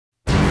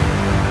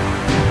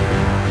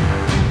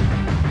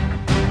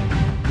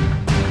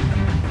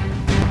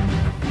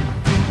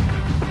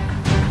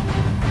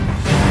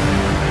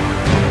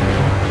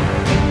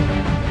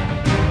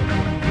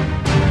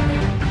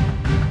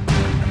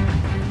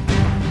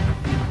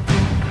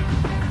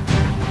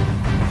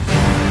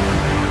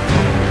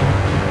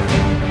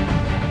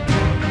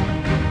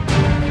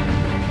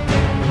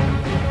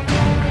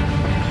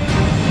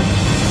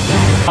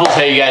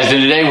you guys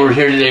doing today? We're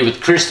here today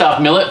with Christoph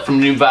from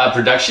New Vibe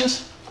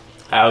Productions.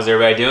 How's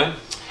everybody doing?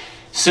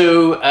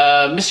 So,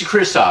 Mr.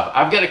 Christoph,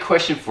 I've got a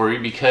question for you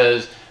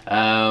because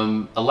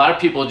a lot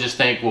of people just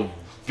think, well,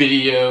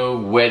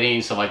 video,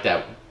 wedding, stuff like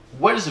that.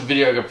 What does a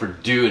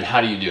videographer do and how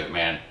do you do it,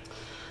 man?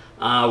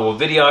 Well,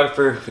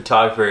 videographer,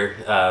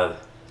 photographer,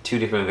 two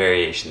different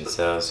variations.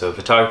 So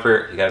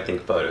photographer, you gotta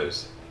think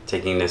photos.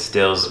 Taking the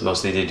stills,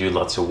 mostly they do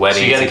lots of weddings.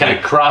 So you gotta kind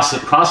of cross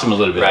them a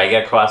little bit. Right, you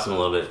gotta cross them a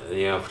little bit.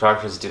 You know,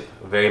 photographers do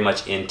very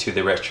much into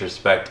the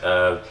retrospect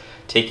of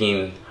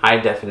taking high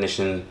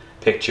definition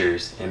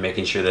pictures and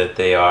making sure that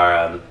they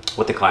are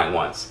what the client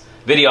wants.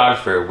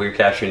 Videographer, we're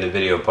capturing the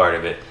video part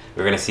of it.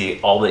 We're gonna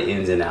see all the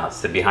ins and outs,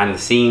 the behind the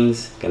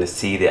scenes, gonna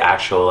see the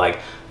actual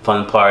like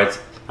fun parts,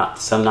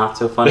 some not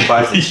so fun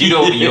parts that you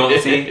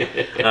won't see,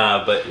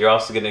 but you're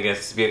also gonna get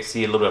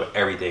see a little bit of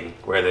everything,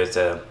 whether it's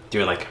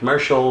doing like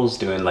commercials,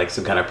 doing like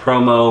some kind of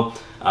promo,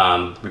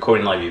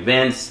 recording live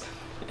events,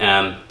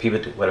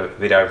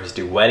 videographers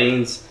do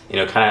weddings, you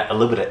know, kind of a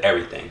little bit of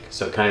everything.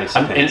 So it kind of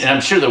depends. And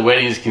I'm sure the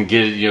weddings can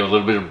get, you know, a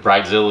little bit of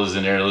bridezillas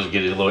in there. Those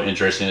get it a little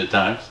interesting at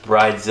times.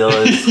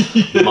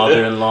 Bridezillas,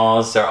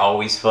 mother-in-laws are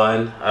always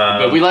fun.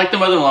 But we like the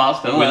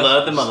mother-in-laws. We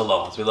love the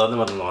mother-in-laws. We love the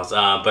mother-in-laws.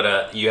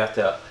 But you have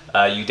to,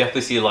 you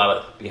definitely see a lot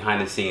of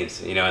behind the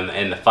scenes. You know,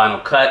 in the final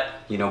cut,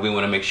 you know, we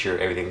want to make sure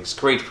everything's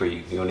great for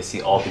you. You want to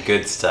see all the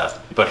good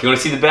stuff. But if you want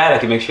to see the bad, I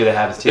can make sure that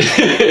happens too.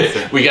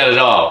 So, we got it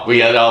all. We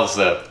got all the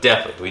stuff.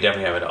 Definitely, we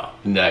definitely have it all.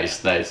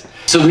 Nice, nice.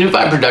 So New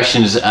Vibe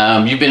Productions,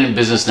 you've been in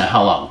business now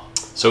how long?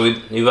 So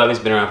New Vibe has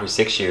been around for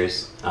 6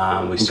 years.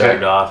 We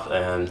started off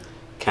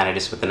kind of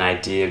just with an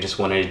idea of just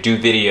wanting to do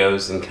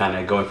videos and kind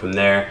of going from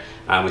there.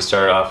 We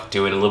started off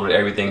doing a little bit of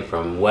everything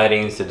from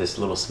weddings to just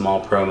little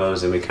small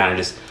promos, and we kind of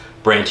just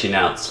branching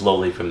out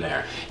slowly from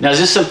there. Now, is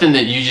this something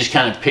that you just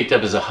kind of picked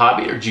up as a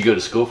hobby, or did you go to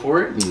school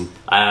for it?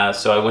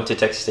 So I went to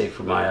Texas State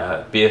for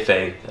my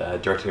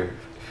BFA,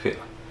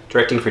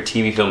 directing for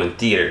TV, film, and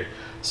theater.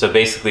 So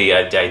basically,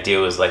 the idea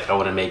was like I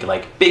want to make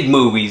like big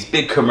movies,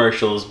 big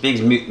commercials,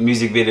 big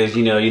music videos,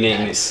 you know, you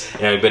name it.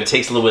 You know, but it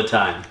takes a little bit of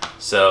time.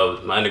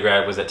 So my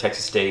undergrad was at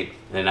Texas State,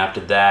 and then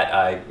after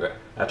that,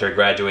 after I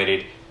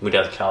graduated, moved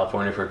out to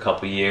California for a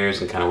couple of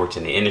years and kind of worked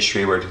in the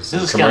industry, worked in some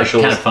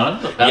commercials. This is kind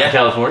of fun out in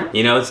California.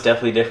 You know, it's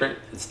definitely different.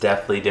 It's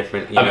definitely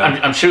different. You know.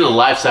 I'm sure the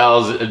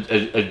lifestyle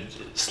is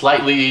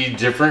slightly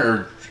different,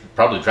 or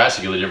probably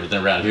drastically different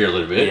than around here a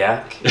little bit.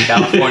 Yeah,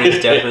 California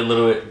is definitely a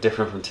little bit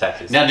different from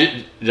Texas. Now,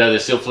 are there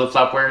still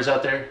flip-flop wearers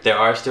out there? There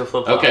are still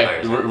flip-flop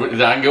wearers.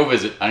 Okay, I can go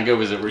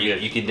visit. We're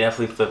good. You can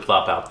definitely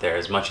flip-flop out there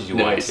as much as you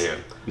want to.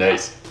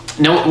 Nice.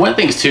 Now, one of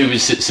the things too,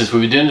 is since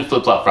we've been doing the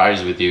flip-flop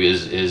Fridays with you,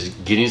 is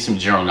getting some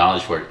general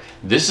knowledge for it.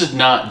 This is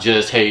not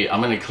just, hey,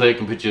 I'm going to click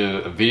and put you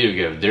a video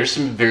together. There's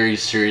some very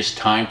serious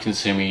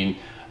time-consuming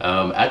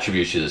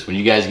attributes to this. When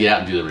you guys get out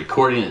and do the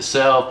recording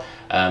itself,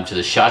 to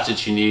the shots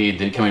that you need,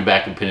 then coming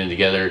back and putting it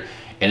together.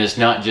 And it's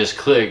not just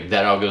click,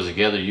 that all goes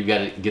together. You've got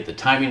to get the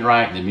timing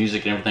right and the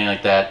music and everything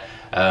like that.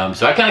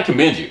 So I kind of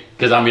commend you,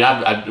 because I mean,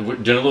 I've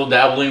done a little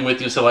dabbling with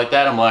you and stuff like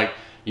that. I'm like,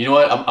 you know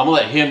what, I'm gonna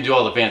let him do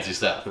all the fancy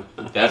stuff.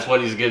 That's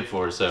what he's good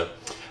for. So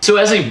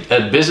as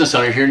a business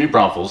owner here in New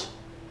Braunfels,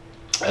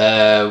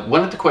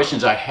 one of the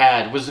questions I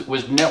had was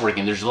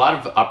networking. There's a lot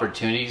of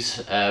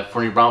opportunities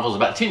for New Braunfels.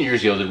 About 10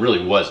 years ago, there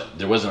really wasn't.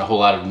 There wasn't a whole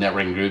lot of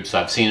networking groups, so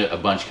I've seen a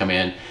bunch come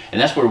in.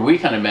 And that's where we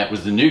kind of met,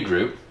 was the new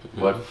group,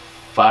 what,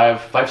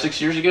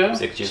 6 years ago?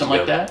 6 years Something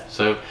like that.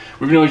 So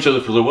we've known each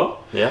other for a little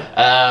while.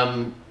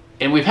 Yeah.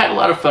 And we've had a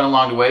lot of fun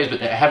along the ways,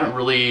 but haven't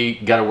really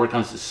got to work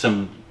on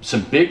some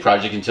big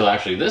project until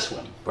actually this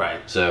one. Right.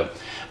 So,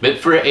 but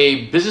for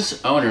a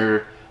business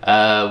owner,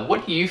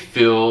 what do you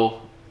feel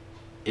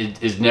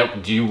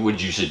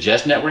would you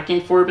suggest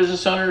networking for a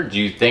business owner? Do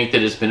you think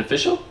that it's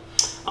beneficial?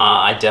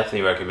 I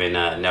definitely recommend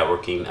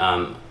networking.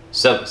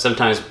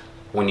 Sometimes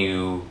when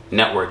you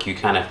network, you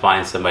kind of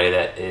find somebody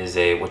that is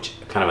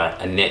kind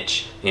of a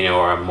niche, you know,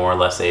 or more or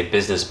less a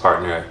business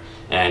partner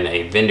and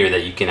a vendor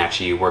that you can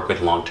actually work with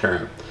long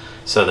term.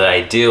 So the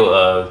ideal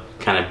of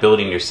kind of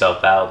building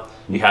yourself out,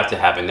 you have to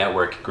have a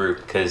network group,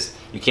 because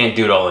you can't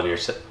do it all on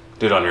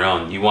your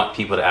own. You want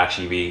people to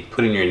actually be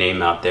putting your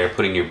name out there,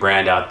 putting your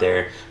brand out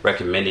there,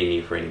 recommending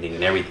you for anything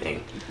and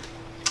everything.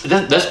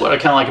 That's what I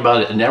kind of like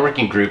about a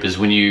networking group, is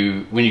when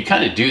you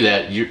kind of do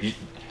that,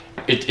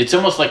 it's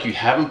almost like you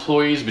have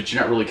employees, but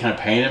you're not really kind of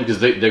paying them, because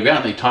they go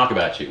out and they talk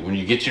about you. When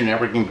you get your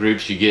networking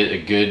groups, you get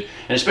a good,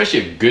 and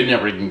especially a good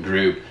networking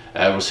group,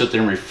 will sit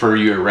there and refer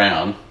you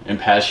around and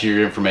pass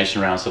your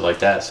information around, stuff like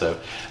that. So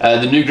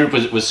the new group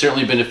was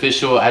certainly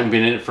beneficial. I hadn't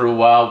been in it for a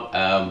while,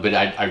 but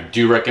I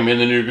do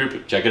recommend the new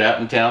group. Check it out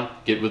in town.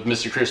 Get with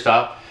Mr.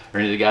 Christoph or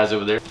any of the guys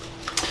over there.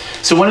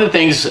 So one of the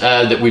things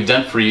that we've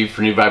done for you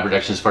for New Vibe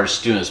Productions as far as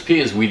Studio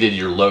MSP is we did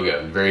your logo.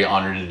 I'm very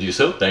honored to do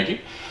so. Thank you.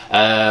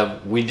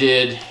 We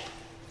did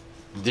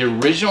the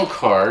original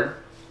card,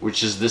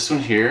 which is this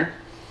one here,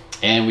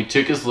 and we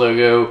took his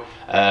logo,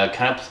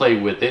 kind of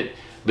played with it.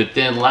 But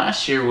then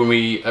last year when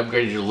we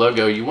upgraded your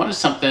logo, you wanted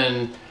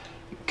something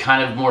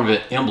kind of more of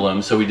an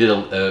emblem, so we did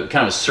a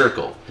kind of a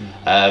circle.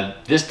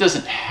 This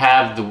doesn't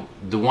have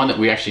the one that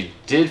we actually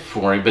did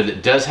for him, but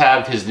it does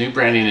have his new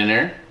branding in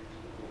there.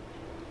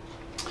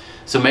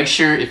 So make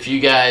sure, if you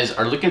guys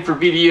are looking for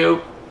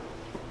video,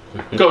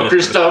 go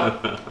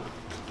Christoph.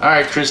 All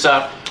right,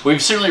 Christoph,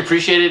 we've certainly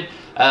appreciated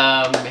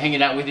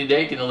hanging out with you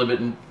today, getting a little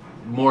bit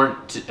more,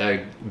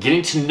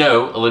 getting to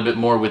know a little bit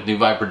more with New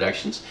Vibe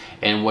Productions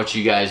and what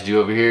you guys do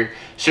over here.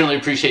 Certainly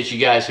appreciate you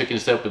guys hooking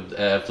us up with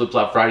Flip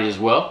Flop Friday as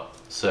well.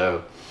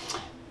 So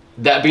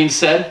that being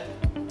said,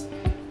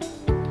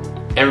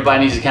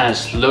 everybody needs to kind of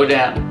slow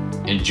down,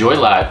 enjoy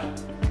life.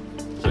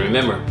 So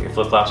remember, your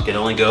flip flops can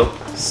only go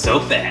so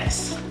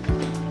fast.